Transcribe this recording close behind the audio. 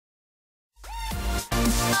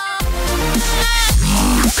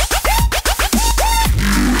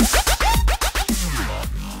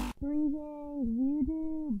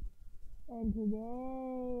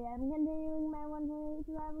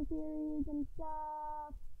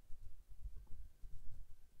stuff.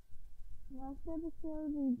 Last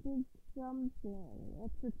episode we did something.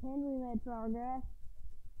 Let's pretend we made progress.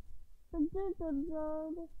 For this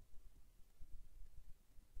episode,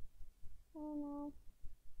 I don't know.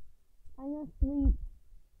 I'm gonna sleep.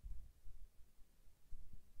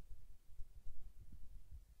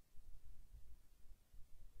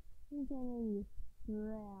 I'm gonna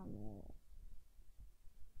drown it.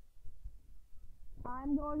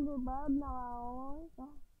 I'm going to bed now.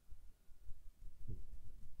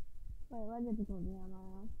 Wait, what difficulty am I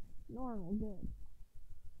on? Normal, good.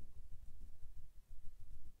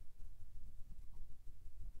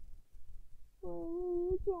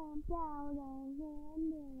 We jumped out of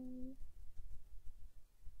Randy.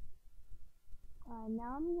 Alright,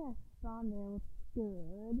 now I'm gonna spawn there, which is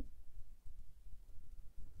good.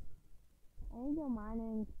 I need to go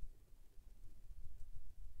mining.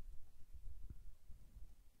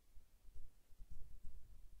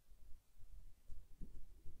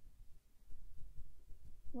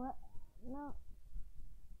 What? No.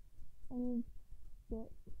 I need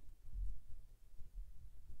sticks.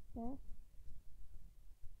 There.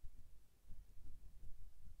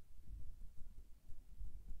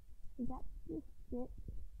 We got this stick.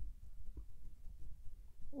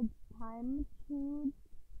 It's time to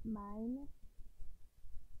mine.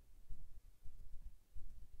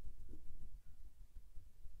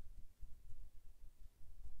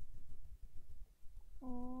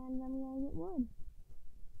 And I'm gonna get wood.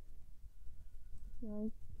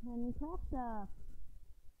 So can we craft stuff?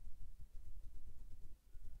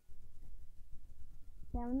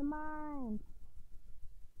 Down the mine.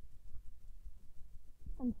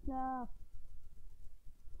 And stuff.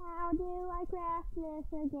 How do I craft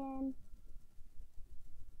this again?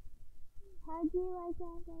 How do I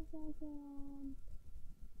craft this again?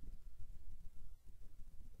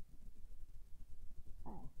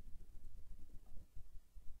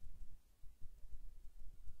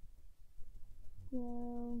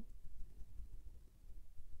 So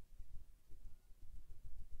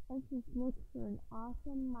let's just look for an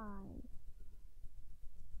awesome mine.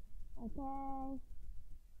 Okay?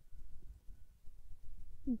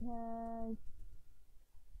 Because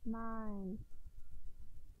mine.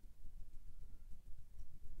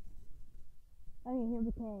 Okay, here's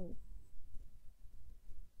the cave.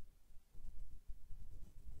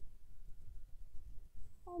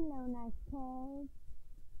 Hello, nice cave.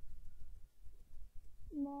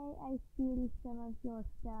 May I steal some of your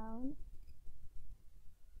stone?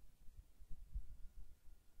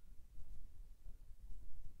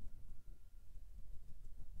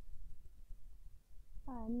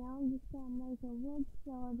 Alright, now I'm just gonna make a wood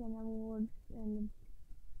sword and a wood and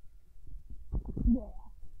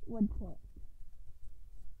wood pick.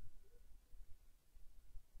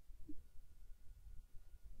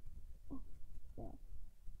 There.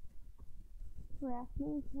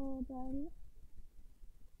 Crafting table.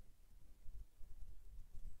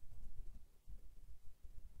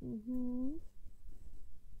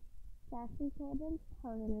 Crafting table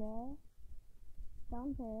totally.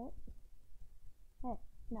 Don't hit. Hey,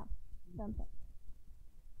 no, don't hit.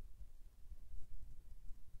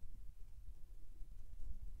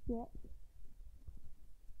 Get.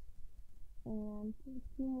 And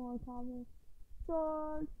 2 more covers.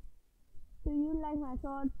 Sword. Do you like my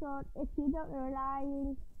sword? If you don't, you're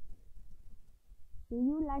lying. Do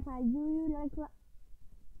you like my?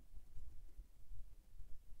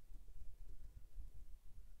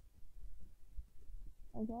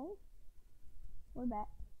 Okay, we're back.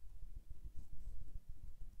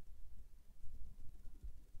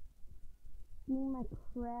 Give me my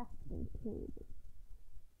crafting table.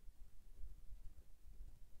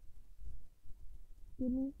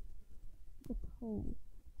 Give me the coal.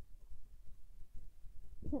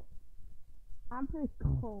 I'm pretty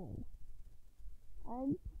cool.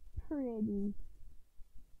 I'm pretty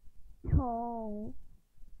cool.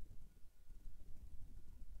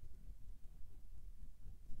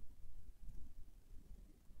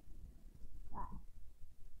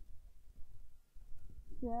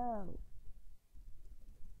 So,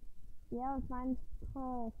 yeah, let's find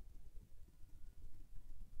coal.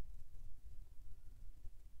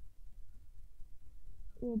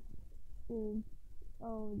 It is,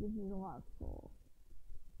 oh, this is a lot of coal.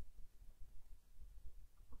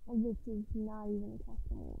 And this is not even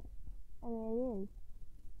customized. I mean, it is.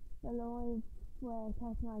 But the only way I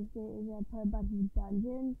customized it is I put a bunch of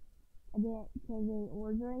dungeons. I didn't change any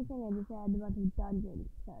orders or anything, I just added a bunch of dungeons,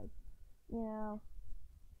 because, you know,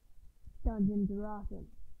 dungeons are awesome.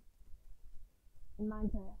 In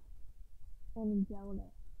Minecraft. And in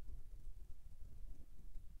Zelda.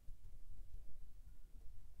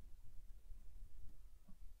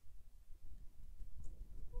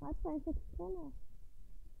 That's 26% now.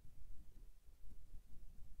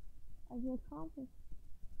 I feel confident.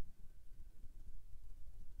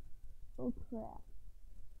 Oh crap.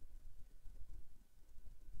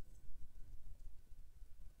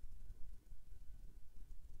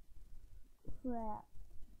 Crap.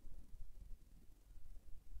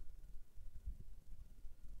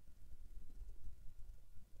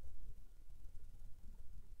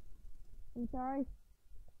 I'm sorry.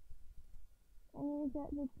 I need to get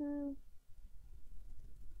the crew.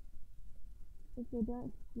 If they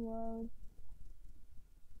don't explode,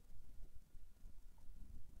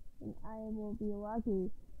 then I will be lucky.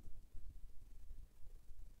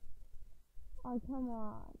 Oh, come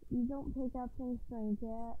on. You don't pick up things from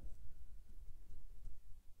that.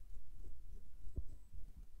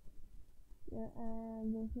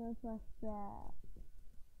 There's no flashback.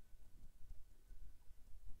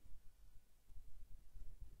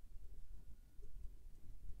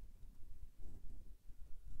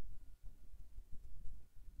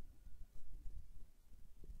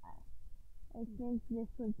 I think this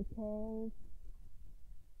was the cave.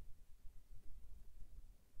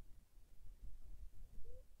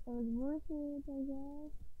 It was worth it, I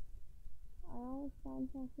guess. I always find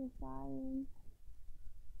Texas Island.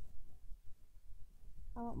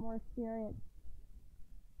 I want more experience.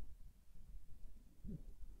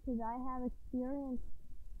 Because I have experience.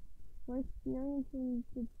 We're experiencing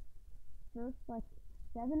the first, like,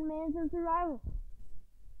 7 minutes of survival.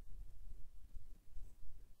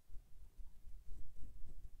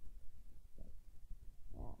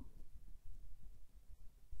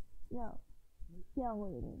 Yeah. No.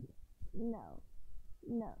 Skeleton. No.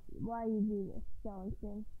 No. Why you do this,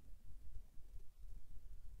 skeleton?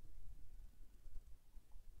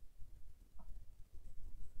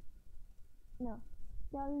 No.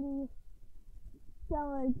 Skeleton.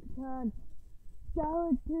 Skeleton.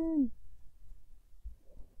 Skeleton.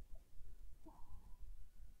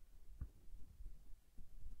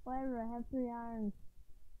 Whatever, I have 3 irons.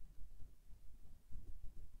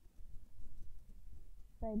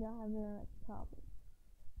 But I don't have very much copper.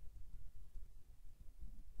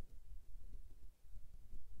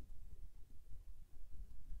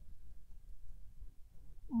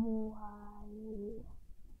 Why?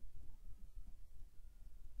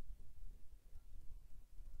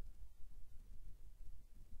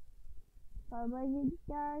 But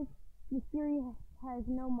guys, the series has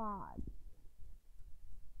no mods.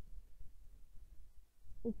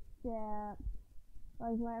 Except,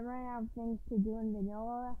 like, when I run out of things to do in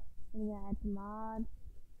vanilla, I'm gonna add some mods.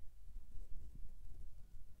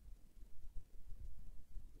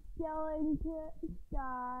 Skeleton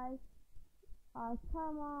die. Oh,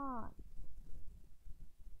 come on.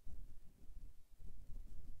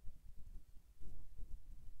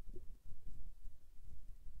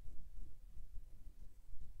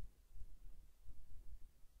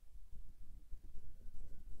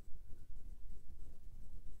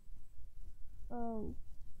 Oh.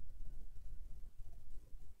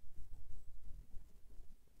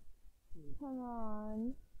 Come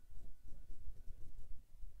on.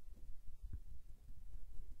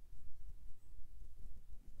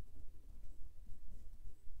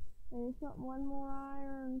 I just want 1 more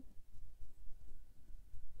iron.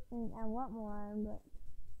 I mean, I want more iron, but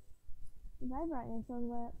my brightness goes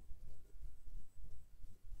up.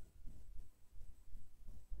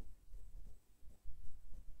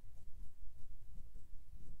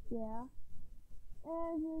 Yeah.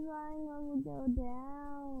 And this iron will go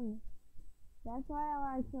down. That's why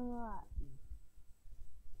I like so much.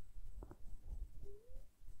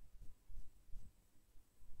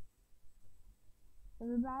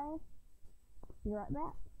 Everybody, be right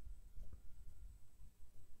back.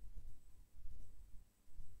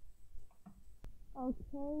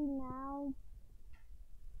 Okay, now,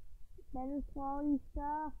 better quality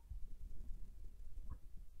stuff.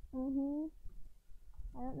 I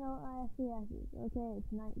don't know what my FPS is. Okay,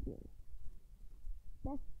 it's 19.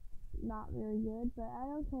 That's not very good, but I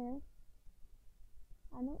don't care.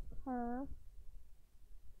 I don't care.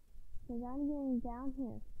 Because I'm getting down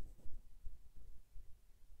here.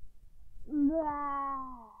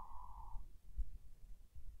 Blah.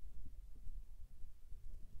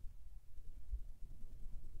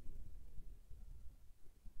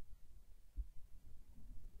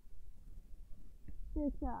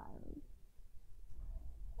 Six hours.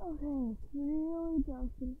 Okay, it's really dark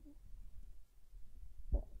in here.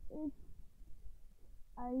 But if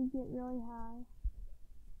I get really high,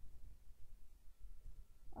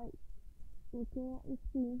 like looking at the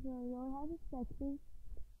screen for a really high perspective,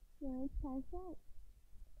 then it's kind of bright.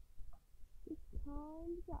 It's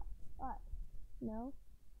kind of bright. Alright, no.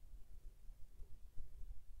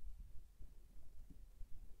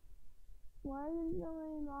 Why are there so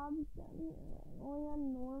many mobs down here? Only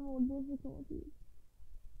on normal difficulty.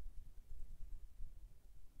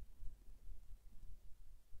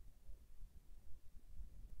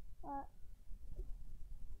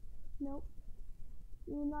 Nope.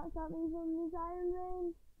 You will not stop me from this iron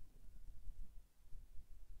vein.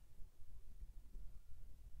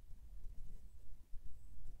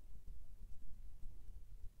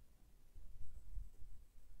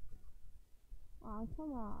 Oh,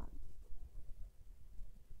 come on.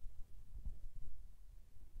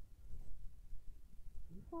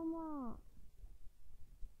 Come on.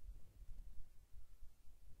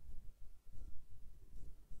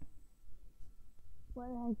 What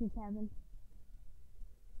the heck just happened?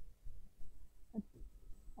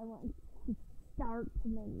 I went to start the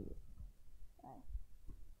menu.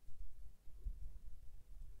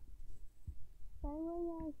 By the way,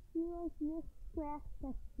 I feel like this grass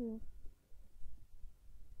texture.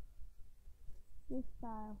 This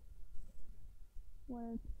style.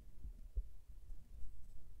 Works.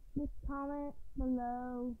 Just comment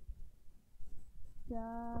below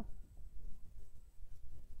stuff.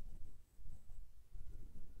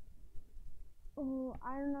 Oh,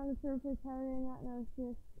 iron on the surface, how did I not notice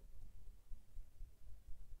this?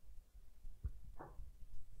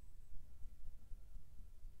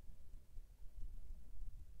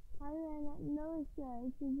 How did I not notice that?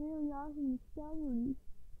 It's a really awesome discovery.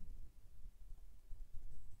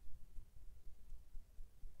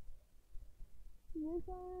 This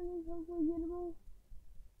iron is hopefully gettable.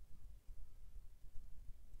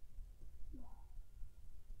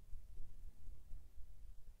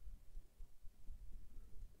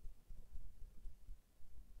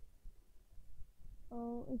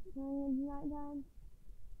 Oh, it's turning into nighttime.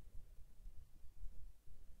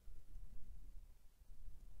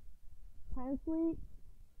 Time to sleep.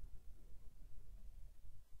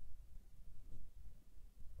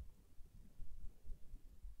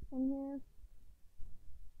 In here.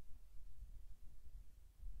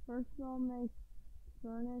 First of all, make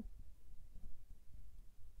furnace.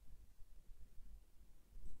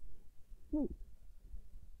 Sleep.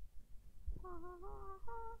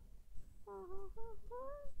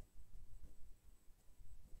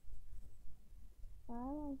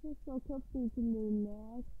 I just look up we can do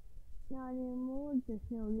next. Not anymore, just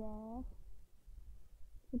no left.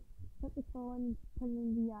 Put the coal and put it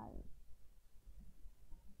in the iron.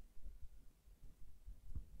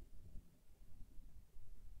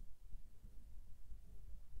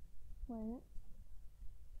 Wait.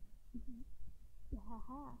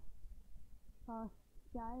 Haha. Oh,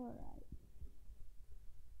 diorite.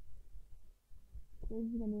 This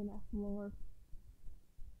is gonna be enough more.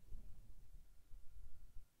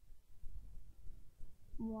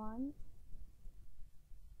 One,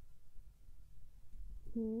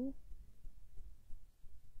 two,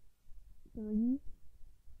 three.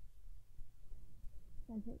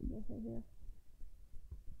 I put this right here.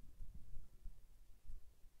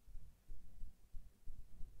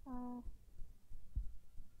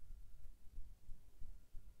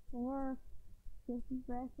 Four. Just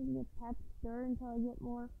rest and get tap stir until I get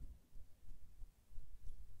more.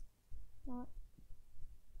 Not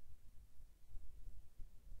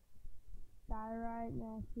diorite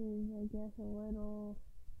matches, I guess a little.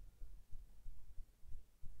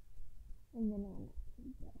 And then on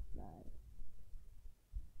that side.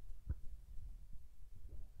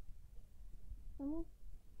 Almost.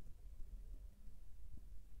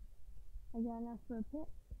 I got enough for a pit.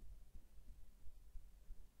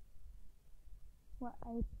 What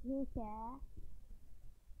a pickaxe.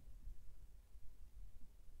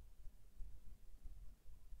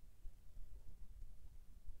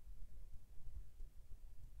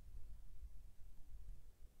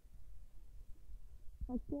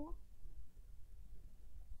 Like that.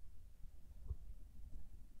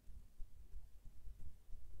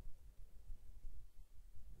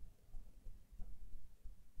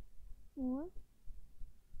 More.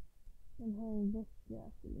 And having this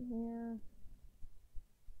stuff in here.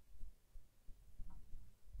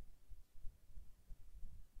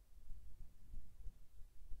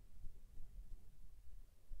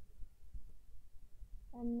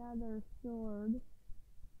 Another sword.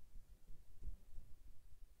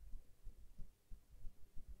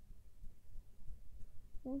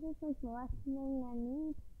 This is like the last thing I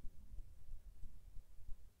need.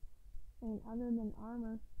 And other than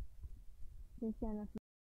armor, just enough